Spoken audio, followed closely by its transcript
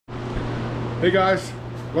Hey guys,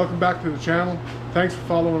 welcome back to the channel. Thanks for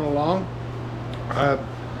following along.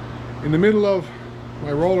 In the middle of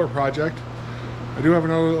my roller project, I do have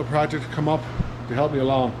another little project come up to help me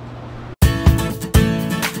along.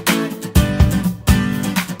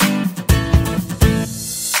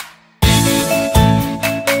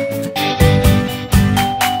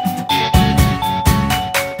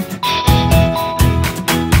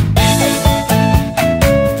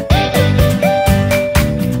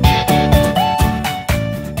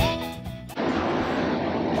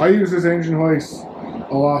 I use this engine hoist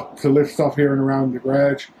a lot to lift stuff here and around the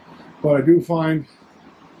garage, but I do find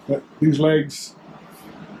that these legs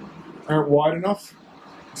aren't wide enough,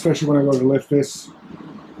 especially when I go to lift this.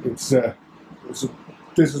 This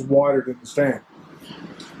is wider than the stand.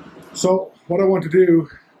 So what I want to do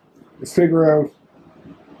is figure out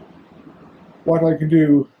what I can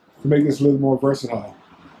do to make this a little more versatile.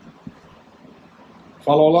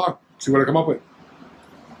 Follow along, see what I come up with.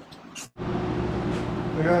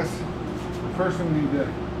 Hey guys, the first thing we need to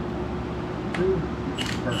do is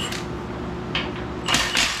first. I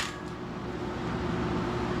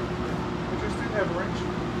just didn't have a wrench.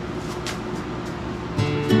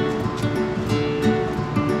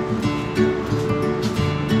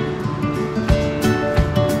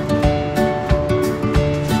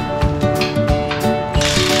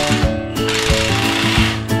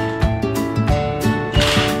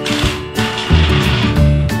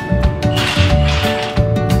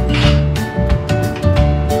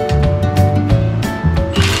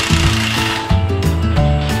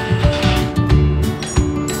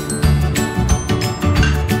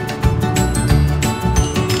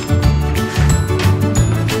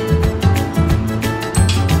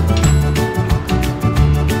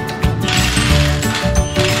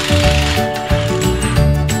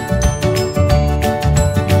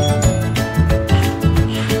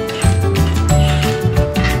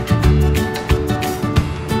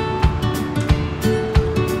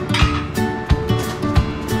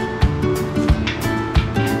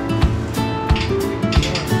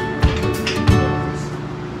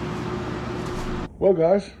 Well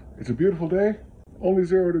guys, it's a beautiful day, only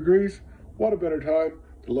 0 degrees. What a better time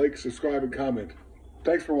to like, subscribe, and comment.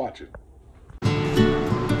 Thanks for watching.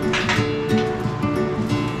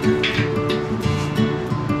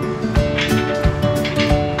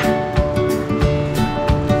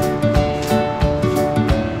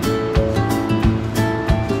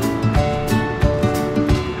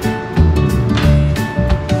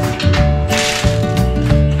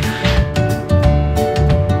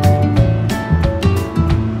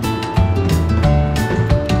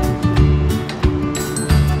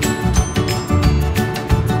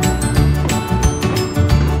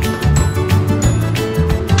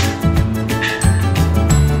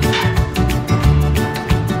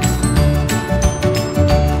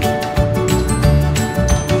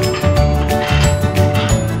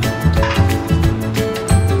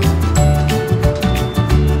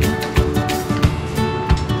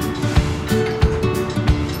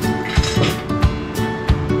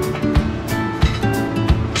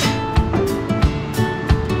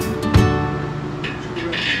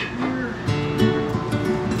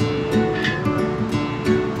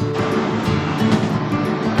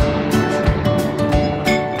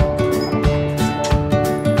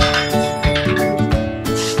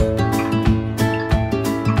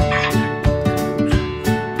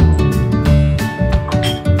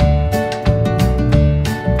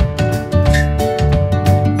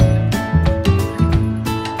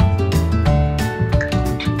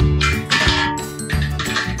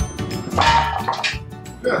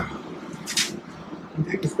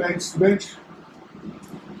 Take this bench to the bench.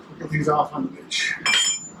 Get these off on the bench.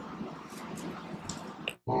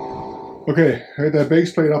 Okay, I had that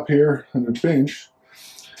base plate up here on the bench.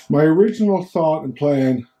 My original thought and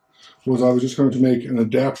plan was I was just going to make an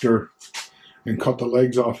adapter and cut the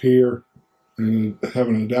legs off here and have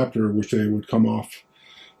an adapter which they would come off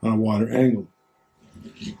on a wider angle.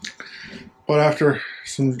 But after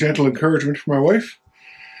some gentle encouragement from my wife,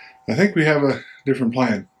 I think we have a different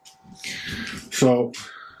plan. So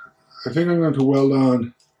I think I'm going to weld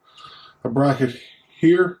on a bracket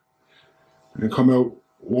here and come out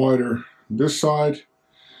wider this side,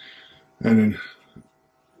 and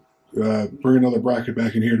then bring another bracket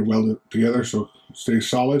back in here to weld it together so it stays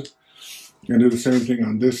solid, and do the same thing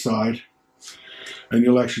on this side, and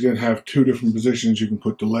you'll actually then have 2 different positions you can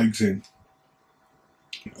put the legs in.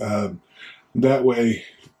 That way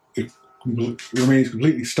it remains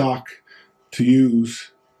completely stock to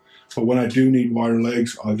use, but when I do need wider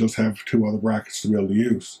legs, I'll just have 2 other brackets to be able to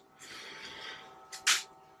use.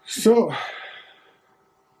 So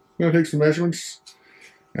going to take some measurements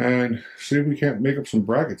and see if we can't make up some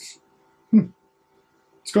brackets.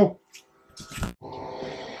 Let's go.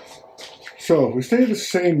 So if we stay the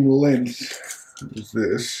same length as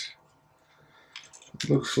this, it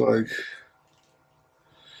looks like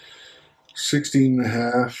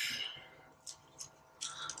 16.5,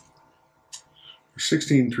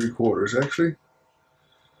 16.75 actually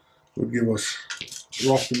would give us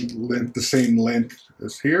roughly the same length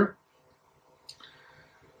as here.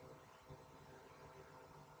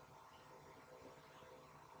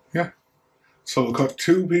 Yeah, so we'll cut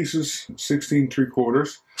two pieces,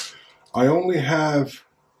 16.75. I only have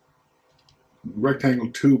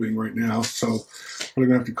rectangle tubing right now, so we're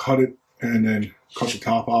gonna have to cut it and then cut the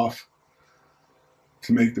top off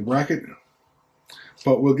to make the bracket.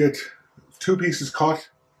 But we'll get two pieces cut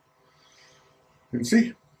and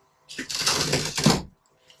see.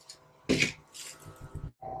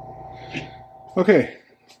 Okay,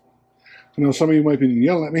 I know some of you might be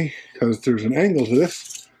yelling at me because there's an angle to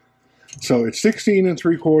this. So it's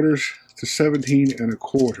 16.75 to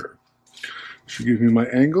 17.25. Should give me my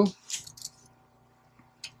angle.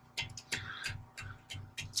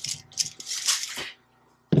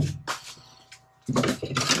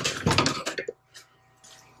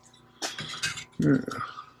 Yeah.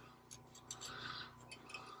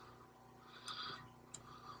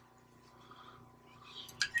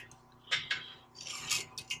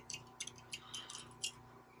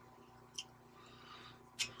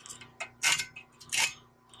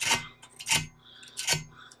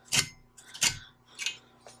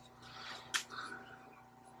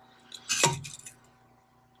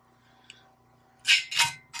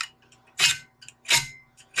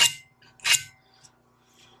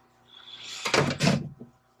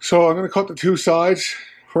 So I'm going to cut the two sides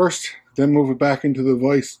first, then move it back into the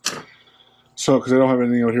vise. So, because I don't have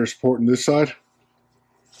anything out here supporting this side.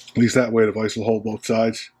 At least that way the vise will hold both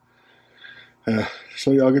sides.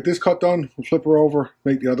 So yeah, I'll get this cut done, we'll flip her over,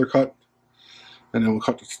 make the other cut, and then we'll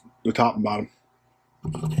cut the top and bottom.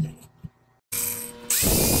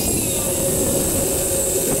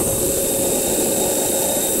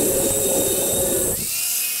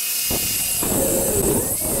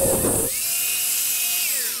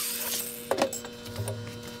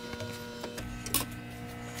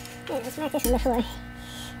 Let's smack this on the floor.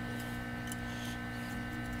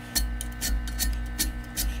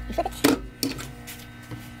 You flip it.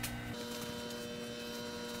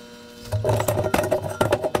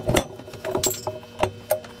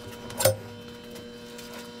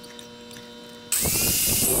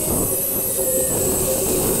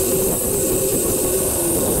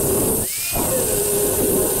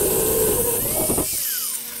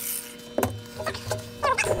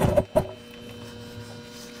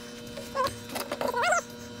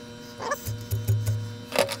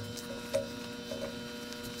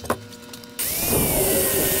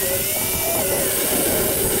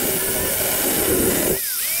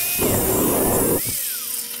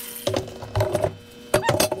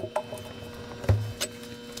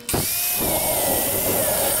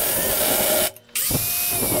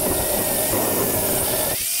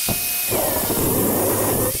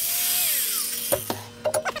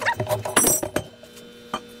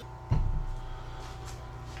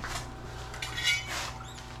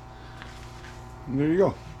 And there you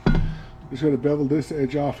go. Just going to bevel this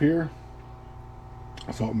edge off here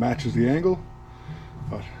so it matches the angle,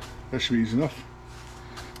 but that should be easy enough.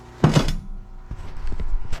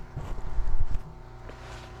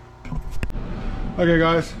 Okay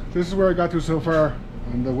guys, this is where I got to so far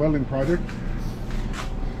on the welding project.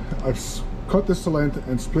 I've cut this to length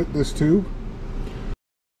and split this tube.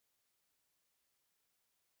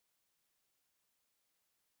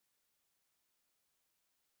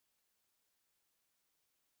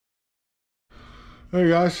 Hey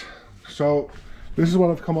guys, so this is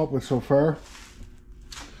what I've come up with so far.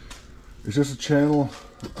 It's just a channel.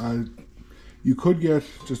 You could get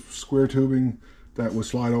just square tubing that would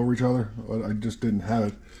slide over each other, but I just didn't have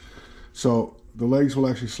it. So the legs will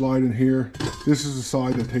actually slide in here. This is the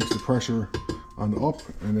side that takes the pressure on the up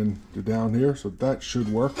and then the down here, so that should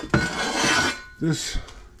work. This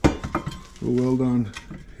will weld on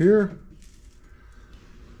here.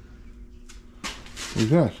 Like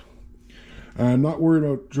that. I'm not worried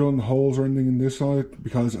about drilling holes or anything in this side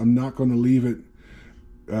because I'm not going to leave it.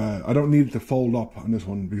 I don't need it to fold up on this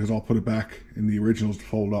one because I'll put it back in the originals to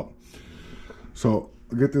fold up. So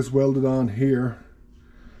I'll get this welded on here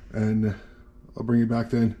and I'll bring it back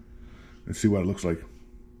then and see what it looks like.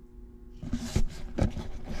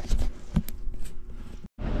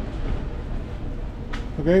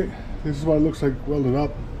 Okay, this is what it looks like welded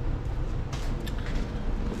up.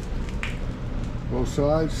 both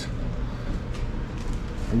sides.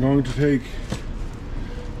 I'm going to take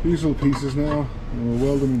these little pieces now and we'll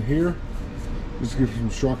weld them in here just to give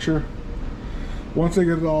some structure. Once I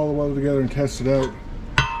get it all welded together and test it out,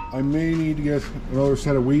 I may need to get another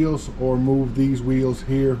set of wheels or move these wheels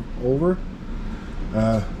here over.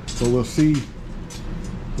 So we'll see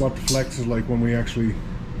what the flex is like when we actually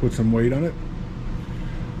put some weight on it.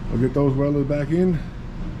 I'll get those welded back in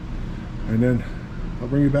and then I'll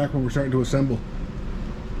bring you back when we're starting to assemble.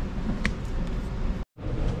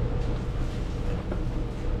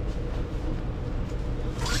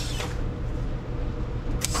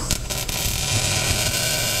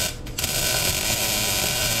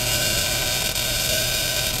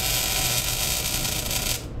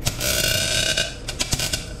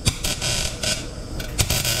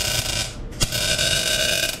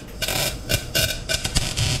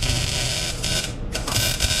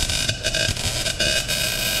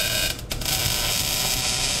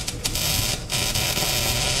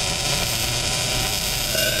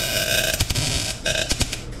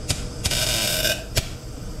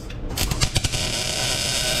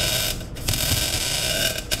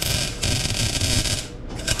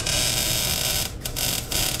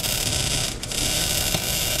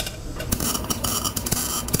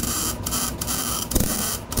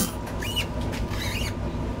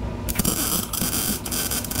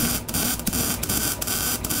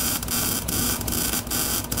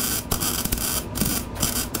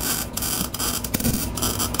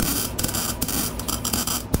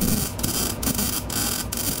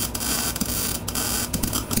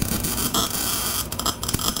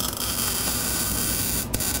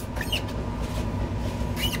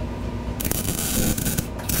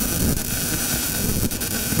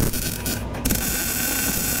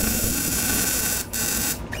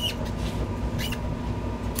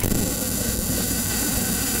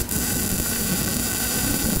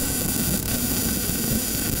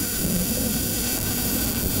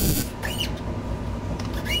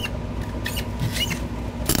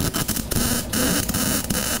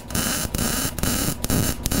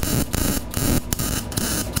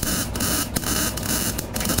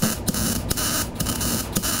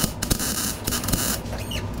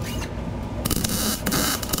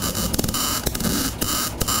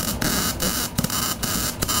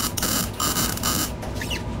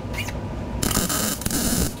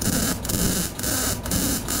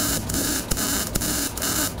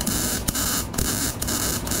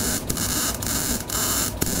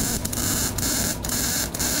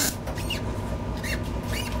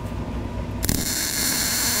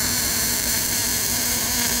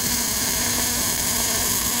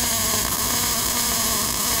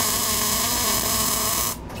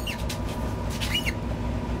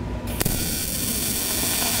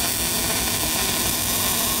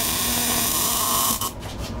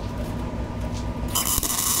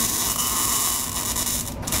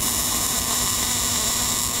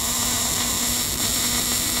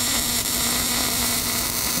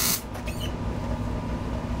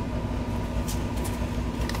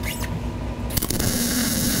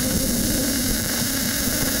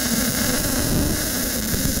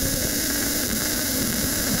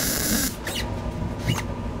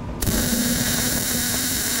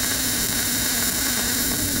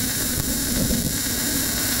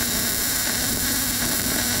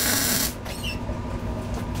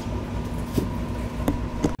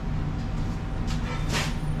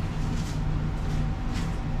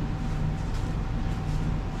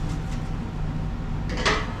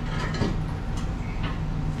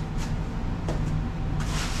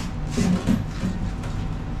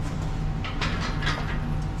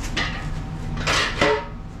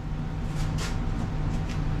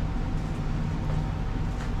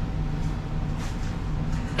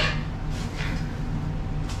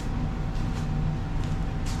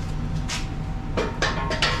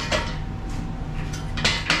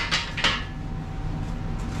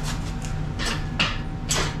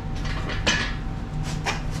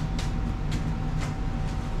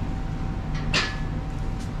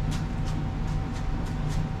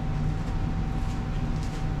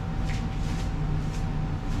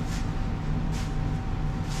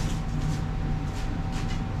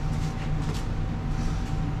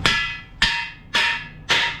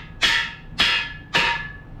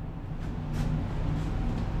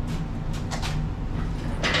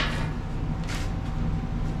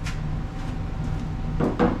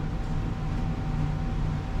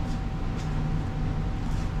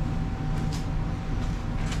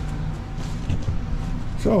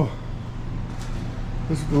 So,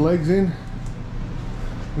 this is the legs in.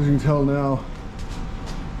 As you can tell now,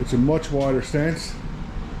 it's a much wider stance.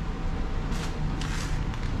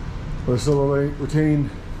 but I still retain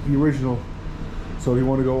the original. So if you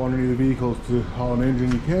want to go underneath the vehicles to haul an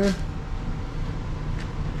engine, you can.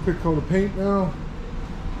 Quick coat of paint now,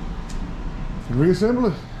 and reassemble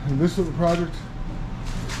it, and this little project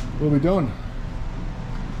will be done.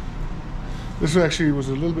 This actually was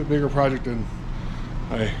a little bit bigger project than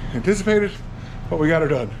I anticipated, but we got her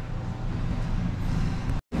done.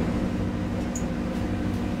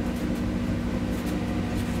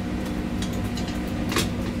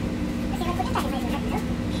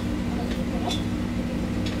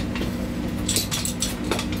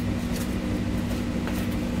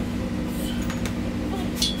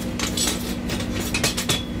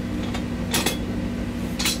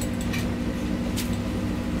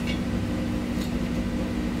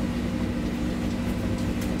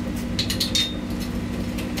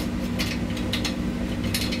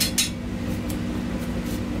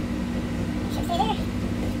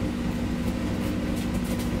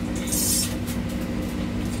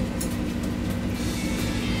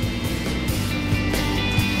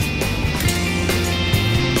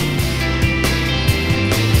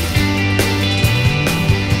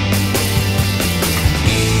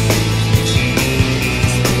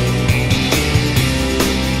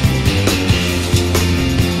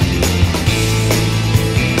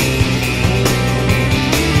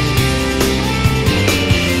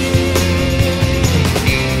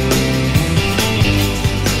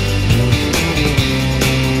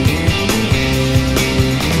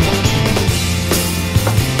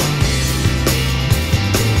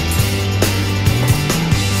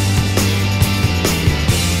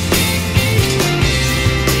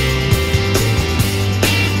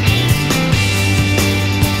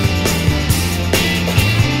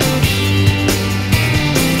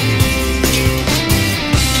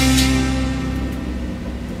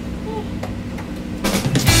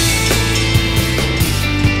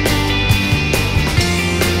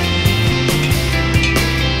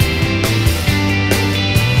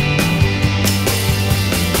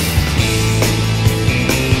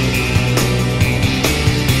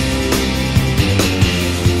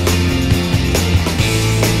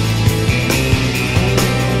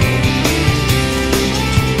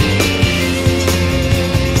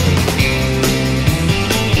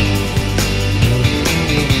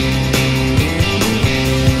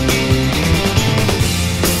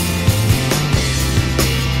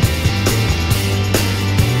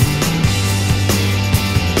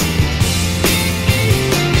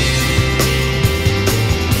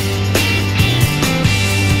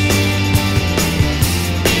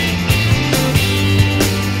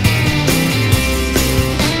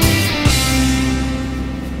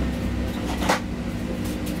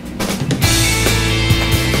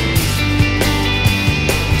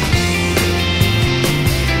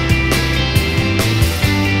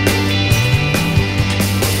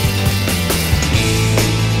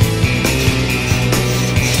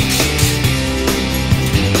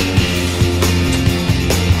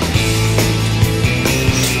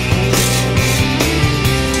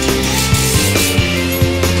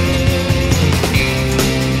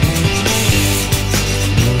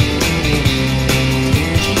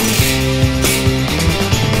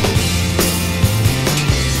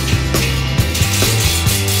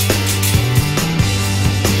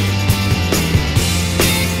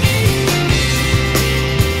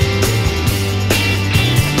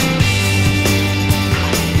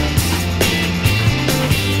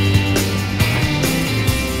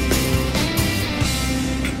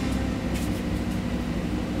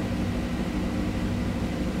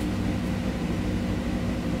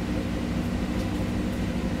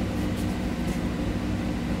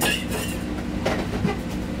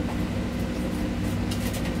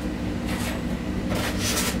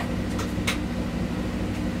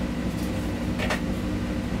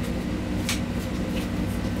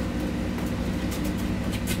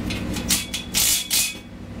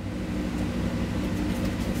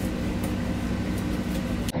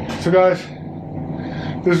 So guys,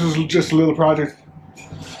 this was just a little project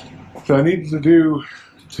that I needed to do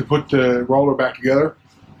to put the roller back together.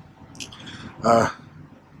 I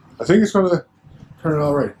think it's going to turn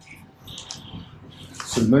out right.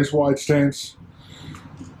 It's a nice wide stance,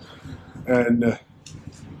 and the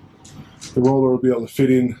roller will be able to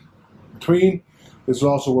fit in between. This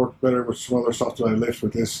will also work better with some other stuff that I lift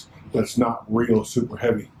with this that's not real super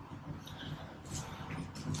heavy.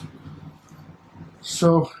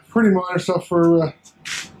 So pretty minor stuff for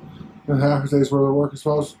half a day's worth of work, I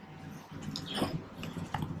suppose.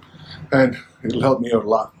 And it'll help me out a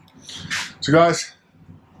lot. So guys,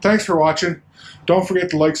 thanks for watching. Don't forget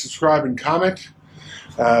to like, subscribe, and comment.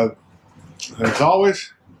 As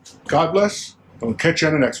always, God bless, and we'll catch you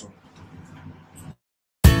on the next one.